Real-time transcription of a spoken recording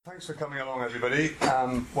Thanks for coming along, everybody.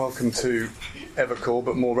 Welcome to Evercall,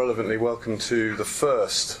 but more relevantly, welcome to the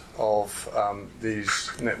first of these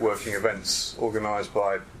networking events organised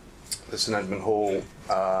by the St Edmund Hall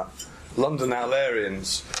London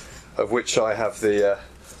Aularians, of which I have the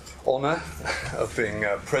honour of being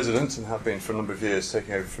president and have been for a number of years,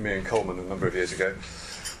 taking over from Ian Coleman a number of years ago.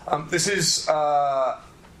 This is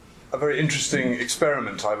a very interesting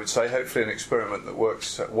experiment, I would say, hopefully an experiment that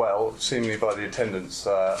works well, seemingly by the attendance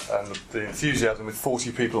and the enthusiasm with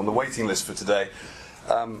 40 people on the waiting list for today.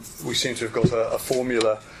 We seem to have got a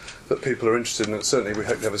formula that people are interested in, and certainly we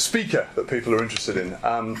hope to have a speaker that people are interested in.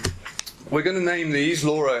 We're going to name these.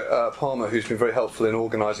 Laura Palmer, who's been very helpful in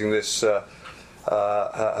organising this,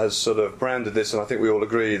 has sort of branded this, and I think we all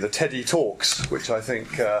agree, the Teddy Talks, which I think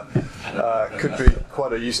could be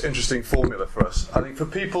quite an interesting formula for us. I think for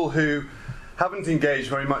people who haven't engaged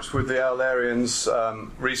very much with the Aularians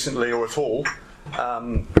recently or at all,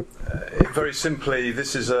 very simply,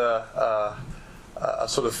 this is a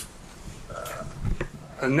sort of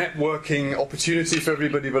a networking opportunity for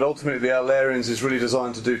everybody, but ultimately the Aularians is really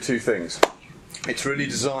designed to do two things. It's really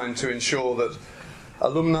designed to ensure that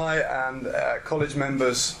alumni and college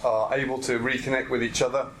members are able to reconnect with each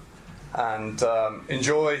other and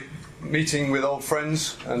enjoy meeting with old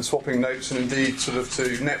friends and swapping notes, and indeed sort of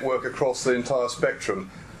to network across the entire spectrum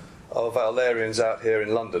of Aularians out here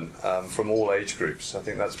in London from all age groups. I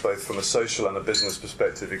think that's both from a social and a business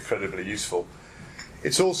perspective incredibly useful.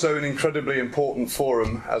 It's also an incredibly important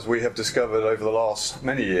forum, as we have discovered over the last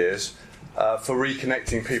many years, for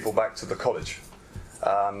reconnecting people back to the college.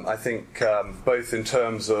 I think both in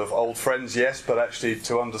terms of old friends, yes, but actually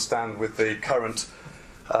to understand with the current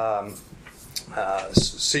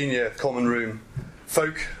senior common room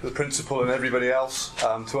folk, the principal and everybody else,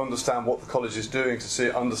 to understand what the college is doing,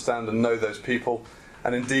 to understand and know those people,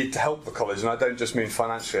 and indeed to help the college. And I don't just mean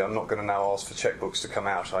financially. I'm not going to now ask for checkbooks to come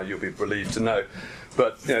out, you'll be relieved to know.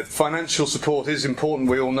 But financial support is important.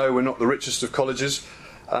 We all know we're not the richest of colleges.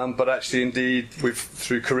 But actually, indeed,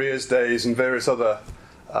 through careers days and various other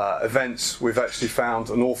events, we've actually found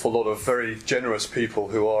an awful lot of very generous people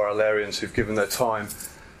who are Aularians who've given their time,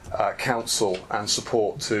 counsel and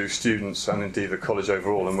support to students and indeed the college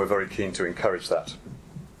overall, and we're very keen to encourage that.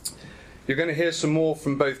 You're going to hear some more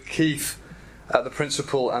from both Keith, the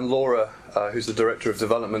principal, and Laura, who's the Director of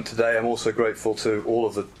Development today. I'm also grateful to all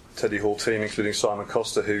of the Teddy Hall team, including Simon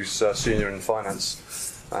Costa, who's Senior and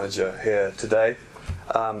Finance Manager here today.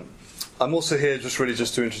 I'm also here just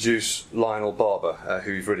to introduce Lionel Barber,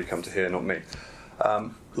 who you've really come to hear, not me.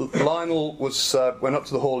 Lionel went up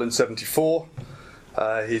to the Hall in '74.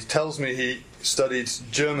 He tells me he studied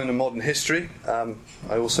German and modern history.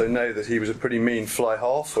 I also know that he was a pretty mean fly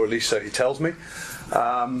half, or at least so he tells me.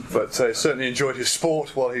 But certainly enjoyed his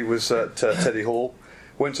sport while he was at Teddy Hall.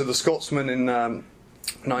 Went to the Scotsman in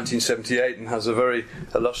 1978 and has a very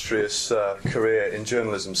illustrious career in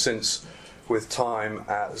journalism since, with time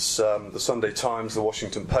as the Sunday Times, the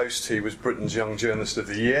Washington Post. He was Britain's Young Journalist of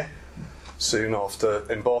the Year soon after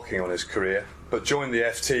embarking on his career, but joined the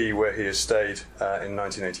FT, where he has stayed in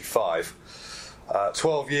 1985.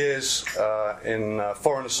 12 years in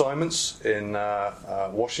foreign assignments in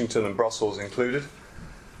Washington and Brussels included,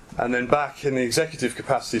 and then back in the executive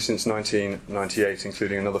capacity since 1998,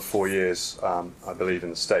 including another 4 years, I believe, in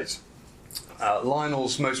the States.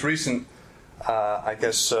 Lionel's most recent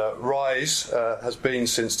rise has been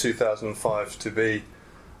since 2005 to be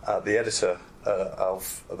the editor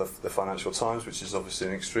of the Financial Times, which is obviously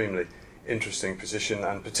an extremely interesting position,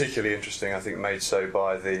 and particularly interesting, I think, made so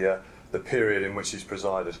by the period in which he's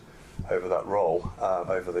presided over that role,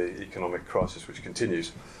 over the economic crisis which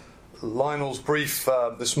continues. Lionel's brief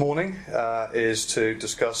this morning is to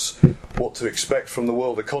discuss what to expect from the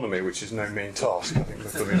world economy, which is no mean task. I think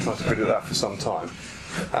we've been trying to predict that for some time.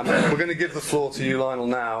 We're going to give the floor to you, Lionel,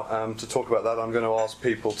 now to talk about that. I'm going to ask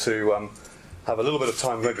people to have a little bit of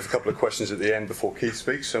time, maybe a couple of questions at the end before Keith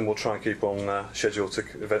speaks, and we'll try and keep on schedule to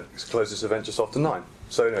close this event just after 9.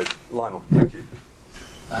 So, Lionel, thank you.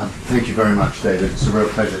 Thank you very much, David. It's a real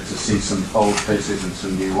pleasure to see some old faces and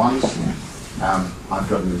some new ones. I've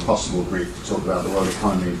got an impossible brief to talk about the world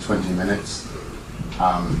economy in 20 minutes.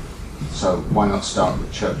 So why not start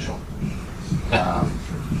with Churchill?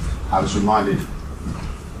 I was reminded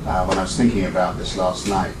when I was thinking about this last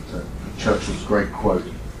night that Churchill's great quote,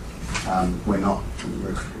 we're not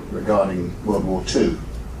regarding World War II,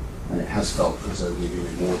 and it has felt as though we've been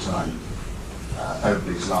in wartime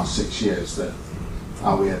over these last 6 years, that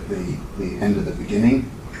are we at the end of the beginning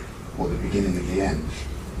or the beginning of the end?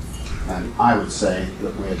 And I would say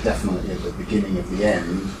that we're definitely at the beginning of the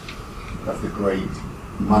end of the great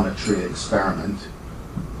monetary experiment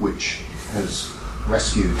which has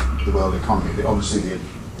rescued the world economy. Obviously,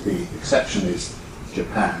 the exception is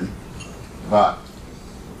Japan, but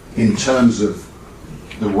in terms of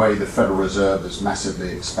the way the Federal Reserve has massively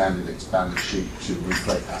expanded its balance sheet to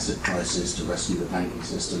reflate asset prices, to rescue the banking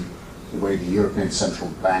system, the way the European Central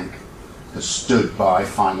Bank has stood by,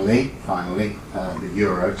 finally, the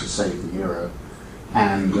euro, to save the euro,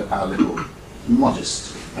 and our little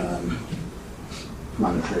modest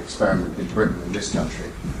monetary experiment in Britain, in this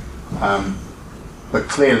country. But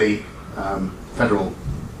clearly, Federal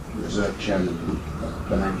Reserve Chairman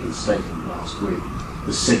Bernanke's statement last week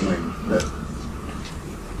was signalling that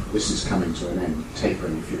this is coming to an end,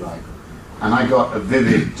 tapering, if you like. And I got a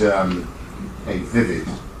vivid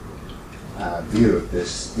view of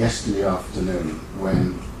this yesterday afternoon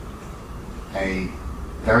when a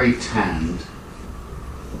very tanned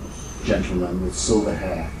gentleman with silver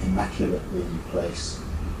hair, immaculately in place,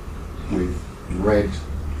 with red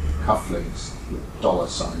cufflinks with dollar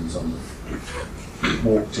signs on them,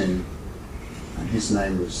 walked in, and his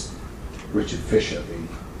name was Richard Fisher, the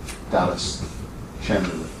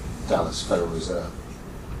chairman of the Dallas Federal Reserve.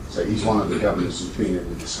 So he's one of the governors who's been in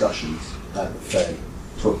the discussions at the Fed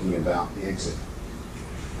talking about the exit.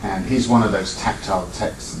 And he's one of those tactile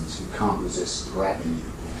Texans who can't resist grabbing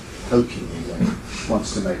you, poking you when he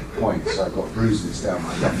wants to make a point. So I've got bruises down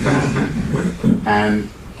my left arm. And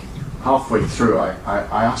halfway through,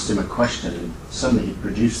 I asked him a question, and suddenly he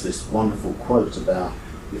produced this wonderful quote about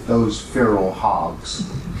if those feral hogs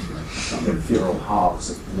in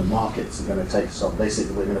the markets are going to take us off,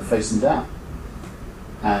 basically we're going to face them down.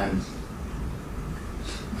 And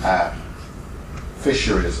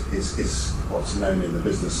Fisher is what's known in the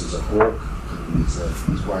business as a hawk.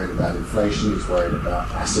 He's worried about inflation, he's worried about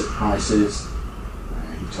asset prices.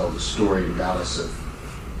 He told a story in Dallas of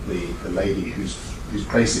the lady who's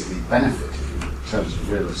basically benefited in terms of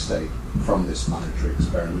real estate from this monetary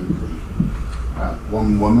experiment.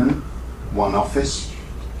 One woman, one office,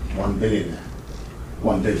 1 billionaire.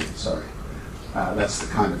 1 billion, sorry. That's the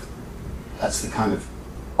kind of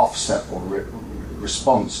offset or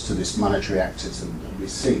response to this monetary activism that we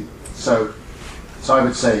see. So I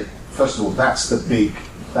would say, first of all, that's the big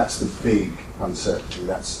uncertainty.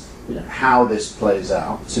 That's how this plays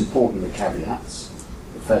out. It's important, the caveats.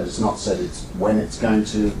 The Fed has not said when it's going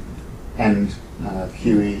to end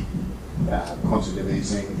QE, quantitative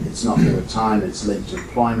easing. It's not clear of time. It's linked to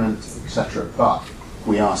employment, etc. But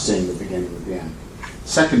we are seeing the beginning of the end.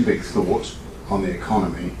 Second big thought on the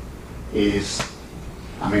economy is,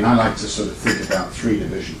 I like to sort of think about 3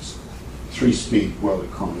 divisions. 3-speed world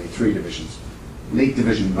economy, 3 divisions. League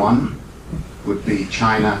Division 1 would be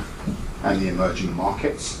China and the emerging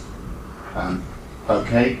markets.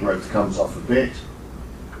 Okay, growth comes off a bit.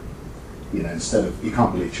 Instead of, you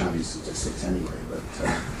can't believe Chinese statistics anyway, but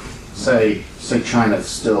say China's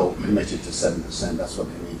still committed to 7%, that's what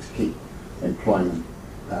they need to keep employment,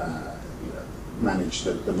 manage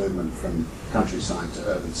the movement from countryside to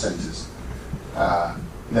urban centres.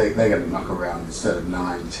 They're going to knock around, instead of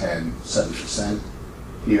 9, 10, 7%.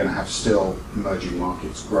 You're going to have still emerging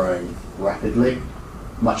markets growing rapidly,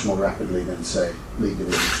 much more rapidly than, say, League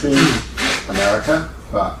Division 2, America,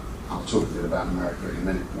 but I'll talk a bit about America in a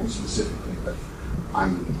minute more specifically, but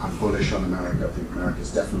I'm bullish on America. I think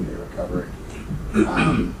America's definitely recovering,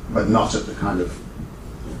 but not at the kind of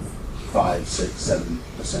 5, 6,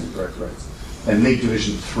 7% growth rates. Then League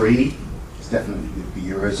Division 3 is definitely the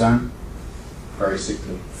Eurozone,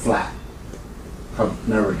 basically flat,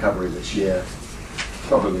 no recovery this year,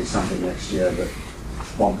 probably something next year, but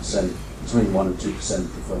 1%, between 1 and 2%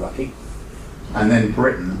 if we're lucky. And then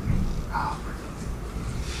Britain,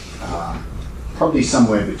 probably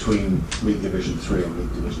somewhere between League Division 3 and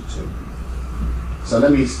League Division 2. So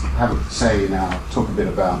let me talk a bit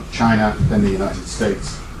about China, then the United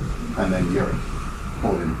States, and then Europe,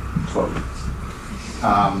 all in 12 minutes.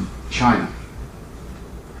 China.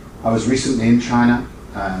 I was recently in China,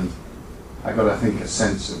 and I got, I think, a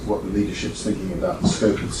sense of what the leadership's thinking about the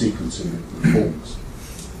scope and sequencing of reforms.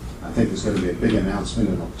 I think there's going to be a big announcement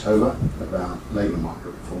in October about labour market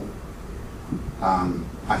reform.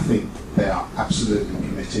 I think they are absolutely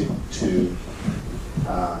committed to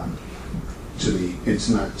the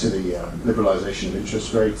liberalisation of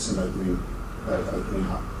interest rates and opening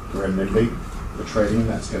up the renminbi for trading.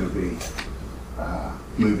 That's going to be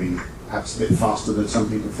moving perhaps a bit faster than some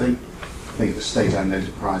people think. I think the state-owned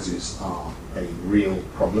enterprises are a real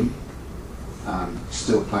problem,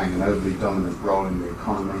 still playing an overly dominant role in the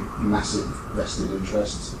economy, massive vested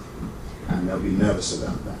interests, and they'll be nervous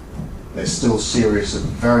about that. They're still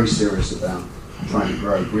very serious about trying to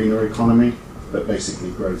grow a greener economy, but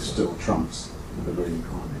basically growth still trumps of the green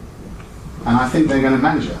economy. And I think they're going to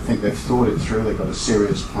manage it. I think they've thought it through, they've got a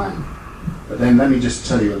serious plan. But then let me just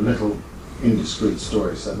tell you a little indiscreet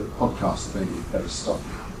story, so the podcast, maybe you better stop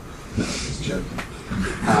now. No, just joking.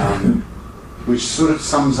 Which sort of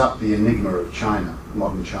sums up the enigma of China,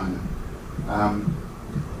 modern China.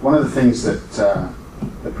 One of the things that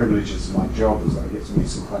privileges my job is that I get to meet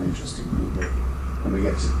some quite interesting people, and we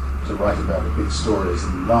get to write about the big stories.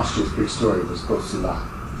 And last year's big story was Bo Xilai,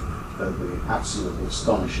 the absolutely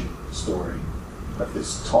astonishing story of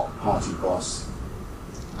this top party boss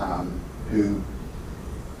who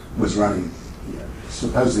was running,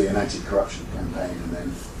 supposedly an anti-corruption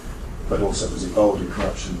campaign, but also was involved in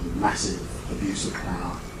corruption, massive abuse of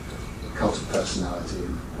power, cult of personality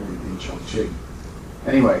in Chongqing.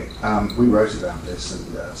 Anyway, we wrote about this,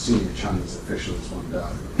 and senior Chinese officials one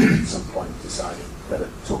day at some point decided better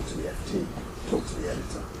talk to the FT, talk to the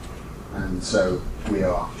editor. And so we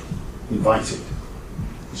are invited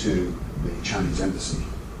to the Chinese embassy,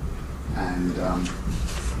 and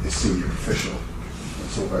this senior official,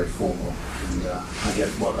 it's all very formal, and I get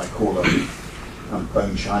what I call a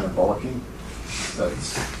bone China bollocking. So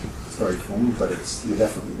it's very formal, but you're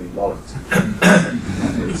definitely being bollocked.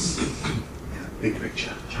 It's big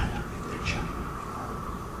picture, China, big picture.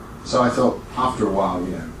 So I thought, after a while,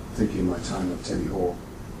 thinking of my time at Teddy Hall,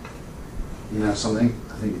 something,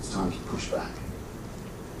 I think it's time to push back.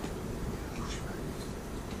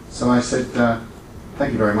 So I said,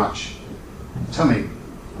 thank you very much. Tell me,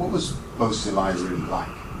 what was Bo Xilai really like?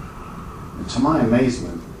 And to my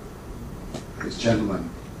amazement, this gentleman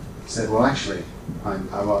said, well, actually,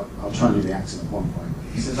 I'll try and do the accent at one point.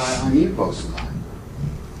 He said, I knew Bo Xilai.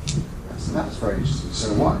 I said, that was very interesting.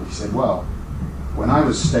 So what? He said, well, when I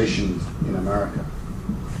was stationed in America,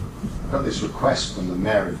 I got this request from the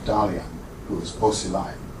mayor of Dalian, who was Bo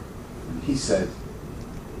Xilai. And he said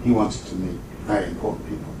he wanted to meet very important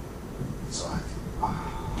people. So I thought,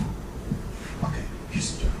 okay,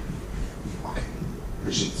 Kissinger, okay,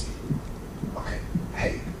 Brzezinski, okay,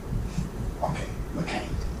 Haig, okay, McCain.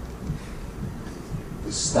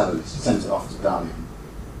 This Stalinist sent it off to Dalian.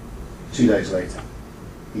 2 days later,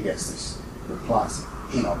 he gets this reply saying,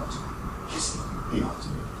 Innovator, Kissinger, Innovator,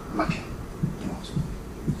 McCain, Innovator,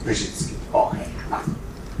 Brzezinski, oh, hey, nothing.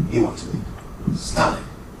 He wants to meet Stalin.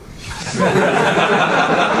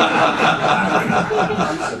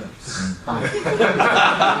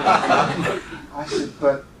 I said,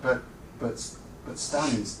 but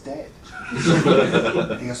Stalin's dead.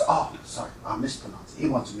 He goes, oh, sorry, I mispronounced. He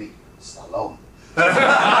wants to meet Stallone. I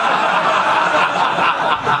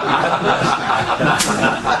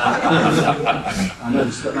know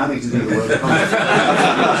it's got nothing to do with the word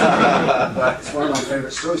but it's one of my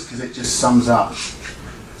favourite stories because it just sums up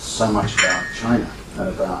so much about China and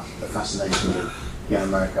about the fascination with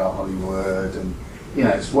America, Hollywood, and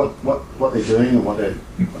it's what they're doing and what they're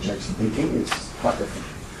actually thinking. It's quite different.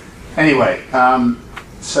 Anyway,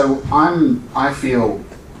 so I feel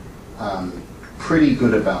pretty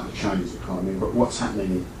good about the Chinese economy, but what's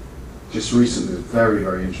happening just recently is very,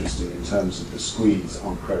 very interesting in terms of the squeeze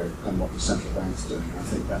on credit and what the central bank's doing. I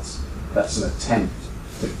think that's an attempt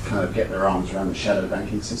to kind of get their arms around the shadow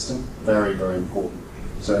banking system. Very, very important.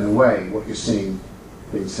 So in a way, what you're seeing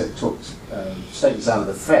being statements out of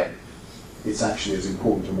the Fed, it's actually as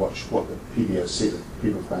important to watch what the PBOC, the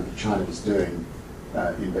People's Bank of China, is doing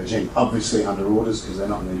in Beijing, obviously under orders because they're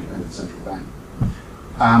not an independent central bank.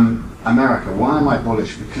 America, why am I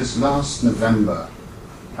bullish? Because last November,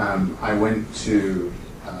 I went to,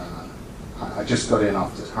 I just got in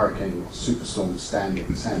after Hurricane Superstorm Sandy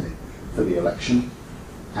for the election,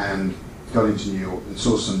 and got into New York and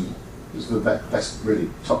saw it was the best, really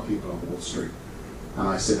top people on Wall Street. And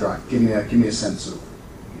I said, right, give me a sense of,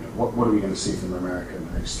 what are we going to see from America in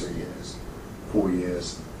the next 3 years, 4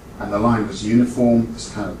 years? And the line was uniform. It's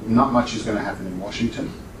kind of, not much is going to happen in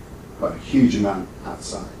Washington, but a huge amount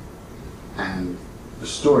outside. And the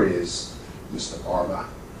story is, Mr. Barber,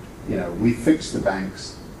 we fixed the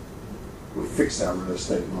banks, we fixed our real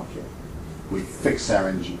estate market, we fixed our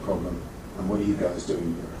energy problem, and what are you guys doing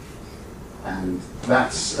in Europe? And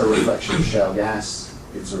that's a reflection of shale gas.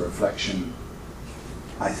 It's a reflection,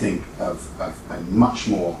 I think, of a much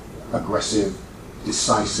more aggressive,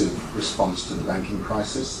 decisive response to the banking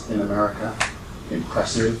crisis in America.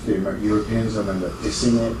 Impressive. The Europeans, I remember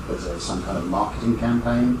dissing it. There's some kind of marketing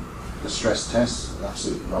campaign. The stress tests are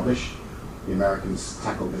absolute rubbish. The Americans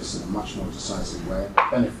tackled this in a much more decisive way.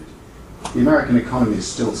 Benefit. The American economy is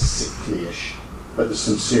still sickly-ish, but there's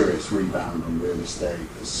some serious rebound in real estate.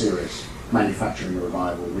 There's serious manufacturing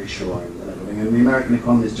revival, reshoring, and everything. And the American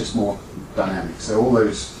economy is just more dynamic. So all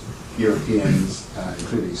those Europeans,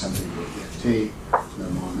 including some people FT, no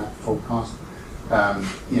more on that podcast.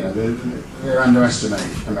 They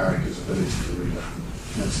underestimate America's ability to do that.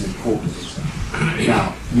 That's important.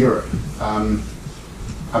 Now, Europe.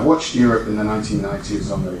 I watched Europe in the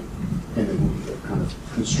 1990s in the kind of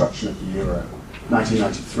construction of the euro.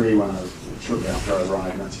 1993, shortly after I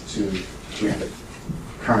arrived, 92, we had a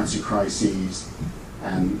currency crises,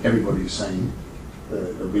 and everybody was saying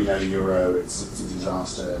there'll be no euro, it's a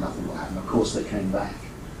disaster, nothing will happen. Of course, they came back,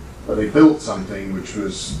 but they built something which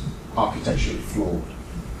was architecturally flawed,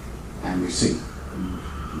 and we've seen.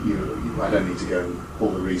 I don't need to go all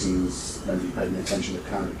the reasons. Nobody paid any attention to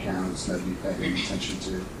current accounts. Nobody paid any attention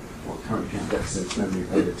to what current account deficits. Nobody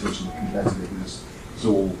paid attention to competitiveness. It's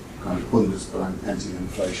all kind of Bundesbank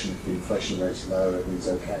anti-inflation. If the inflation rate's low, everything's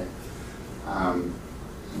okay.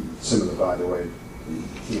 Similar, by the way,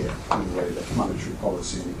 here in the way that monetary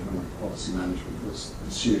policy and economic policy management was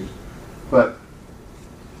pursued. But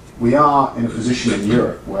we are in a position in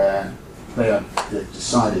Europe where they've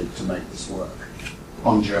decided to make this work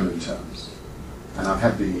on German terms. And I've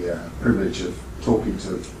had the privilege of talking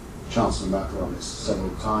to Chancellor Merkel on this several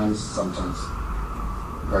times, sometimes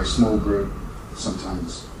a very small group,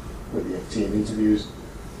 sometimes with the FT in interviews.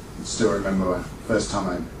 I still remember the first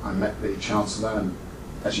time I met the Chancellor, and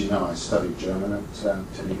as you know, I studied German at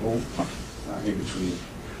Teddy Hall, in between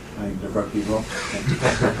the rugby rock.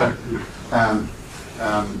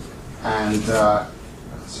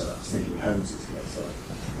 So I was thinking Holmes is here, sorry.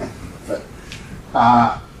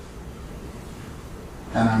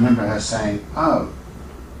 And I remember her saying, "Oh,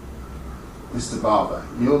 Mr. Barber,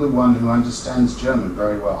 you're the one who understands German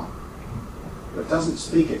very well, but doesn't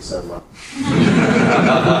speak it so well."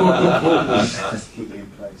 Just keep me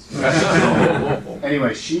in place.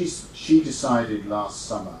 Anyway, she decided last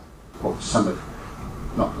summer, or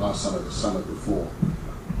not last summer, the summer before,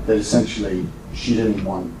 that essentially she didn't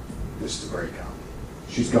want this to break up.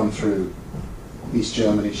 She's gone through East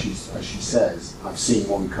Germany, as she says, I've seen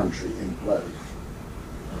one country implode.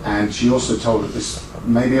 And she also told us, this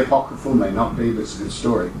may be apocryphal, may not be, but it's a good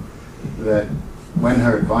story, that when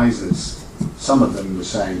her advisors, some of them were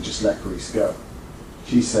saying, just let Greece go,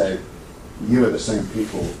 she said, you are the same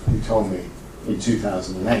people who told me in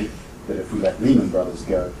 2008 that if we let Lehman Brothers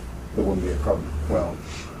go, there wouldn't be a problem. Well,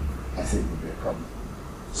 I think there would be a problem.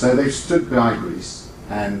 So they've stood by Greece,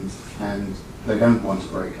 and they don't want to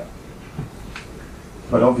break up.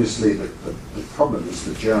 But obviously the problem is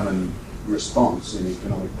the German response in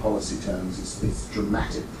economic policy terms is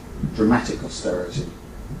dramatic austerity,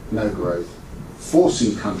 no growth,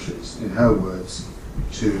 forcing countries, in her words,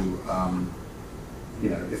 to,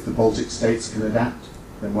 if the Baltic states can adapt,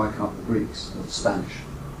 then why can't the Greeks or the Spanish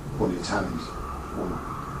or the Italians? Well,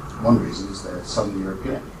 one reason is they're Southern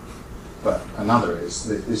European, but another is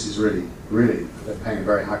that this is really, they're paying a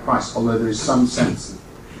very high price, although there is some sense of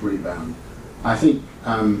rebound. I think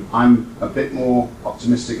I'm a bit more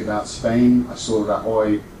optimistic about Spain. I saw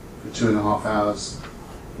Rajoy for 2.5 hours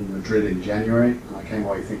in Madrid in January, and I came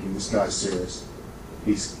away thinking, this guy's serious.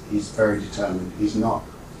 He's very determined. He's not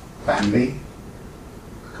Bambi.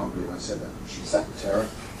 I can't believe I said that. Zapatero,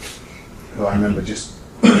 who I remember just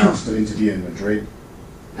asked an interview in Madrid,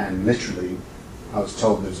 and literally I was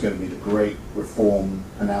told there was going to be the great reform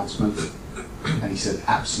announcement, and he said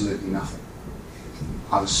absolutely nothing.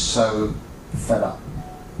 I was so fed up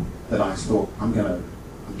that I thought, I'm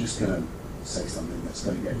just going to say something that's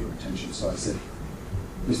going to get your attention. So I said,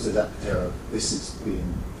 Mr. Zapatero, this has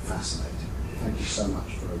been fascinating. Thank you so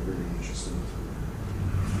much for a really interesting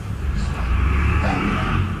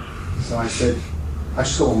So I said, I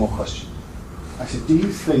just got one more question. I said, do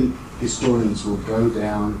you think historians will go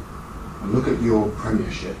down and look at your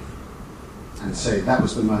premiership and say that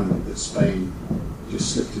was the moment that Spain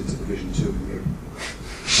just slipped into Division 2 in Europe?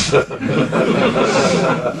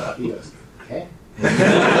 He goes, okay.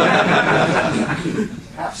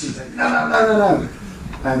 Perhaps he said, no.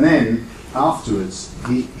 And then afterwards,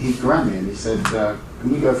 he grabbed me and he said, can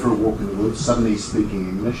we go for a walk in the woods? Suddenly he's speaking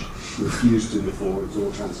English, refused to before, it was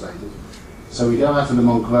all translated. So we go out of the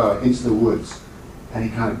Moncloa into the woods, and he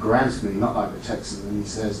kind of grabs me, not like the Texan, and he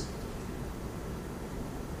says,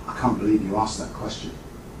 I can't believe you asked that question.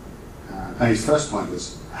 And his first point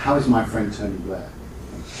was, how is my friend Tony Blair?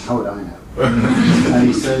 How would I know? And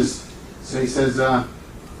he says,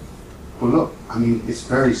 well look, I mean, it's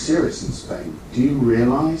very serious in Spain. Do you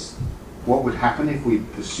realize what would happen if we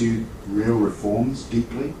pursued real reforms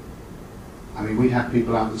deeply? I mean, we'd have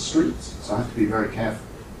people out in the streets, so I have to be very careful.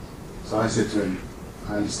 So I said to him,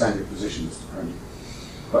 I understand your position, Mr. Premier,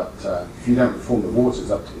 but if you don't reform the waters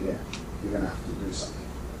up to here, you're going to have to do something.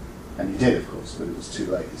 And he did, of course, but it was too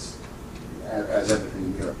late, as everything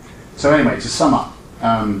in Europe. So anyway, to sum up,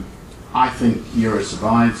 I think Euro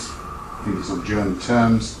survives. I think it's on German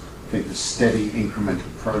terms. I think there's steady incremental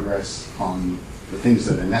progress on the things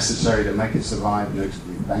that are necessary to make it survive,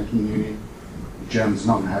 notably the banking union. The Germans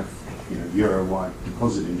not going to have Euro-wide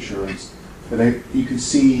deposit insurance, but you can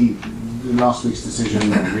see the last week's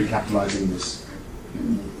decision on recapitalising this,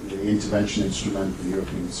 the intervention instrument, the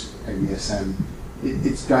European ABSM.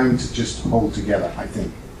 It's going to just hold together, I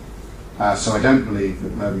think. So I don't believe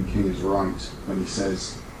that Mervyn King is right when he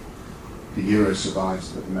says the Euro survives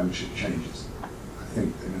but the membership changes. I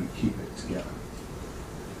think they're going to keep it together.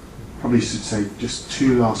 Probably should say just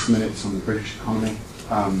 2 last minutes on the British economy.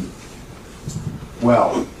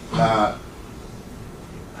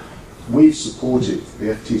 We've supported, the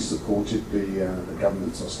FT supported the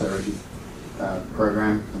government's austerity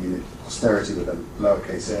program. I mean, austerity with a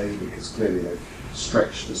lowercase a, because clearly they've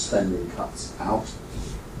stretched the spending cuts out.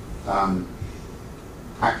 I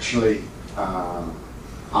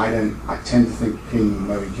tend to think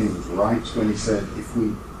Mervyn King was right when he said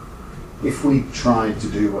if we tried to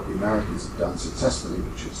do what the Americans have done successfully,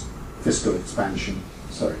 which is fiscal expansion,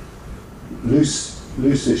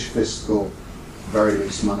 loose-ish fiscal, very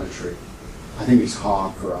loose monetary, I think it's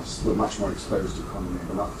hard for us. We're much more exposed economy,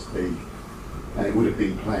 we're not as big, and it would have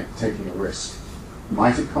been taking a risk.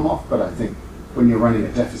 Might have come off, but I think when you're running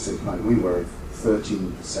a deficit like we were,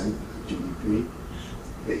 13% of GDP,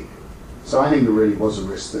 big. So I think there really was a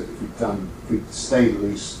risk that if we'd stayed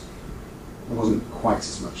loose, there wasn't quite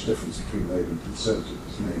as much difference between Labour and Conservative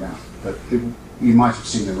as made out. But you might have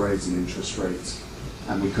seen a raise in interest rates,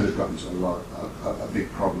 and we could have gotten to a big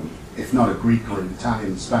problem. If not a Greek or an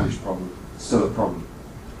Italian, Spanish problem, still a problem.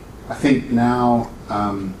 I think now,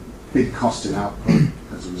 big cost in output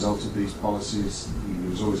as a result of these policies. There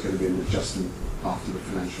was always going to be an adjustment after the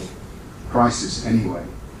financial crisis anyway.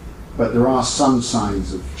 But there are some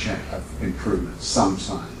signs of improvement, some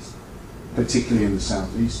signs, particularly in the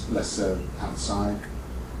southeast, less so outside.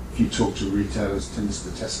 If you talk to retailers,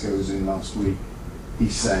 Mr. Tesco was in last week,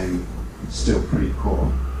 he's saying still pretty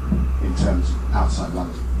poor in terms of outside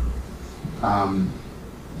London.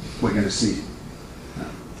 We're going to see.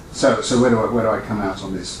 So where do I come out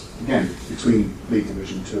on this? Again, between League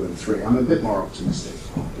Division 2 and 3, I'm a bit more optimistic.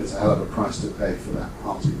 There's a hell of a price to pay for that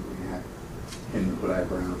party that we had in the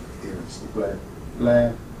Blair-Brown era. It's the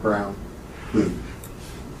Blair-Brown boom.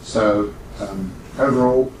 So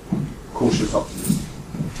overall, cautious optimism.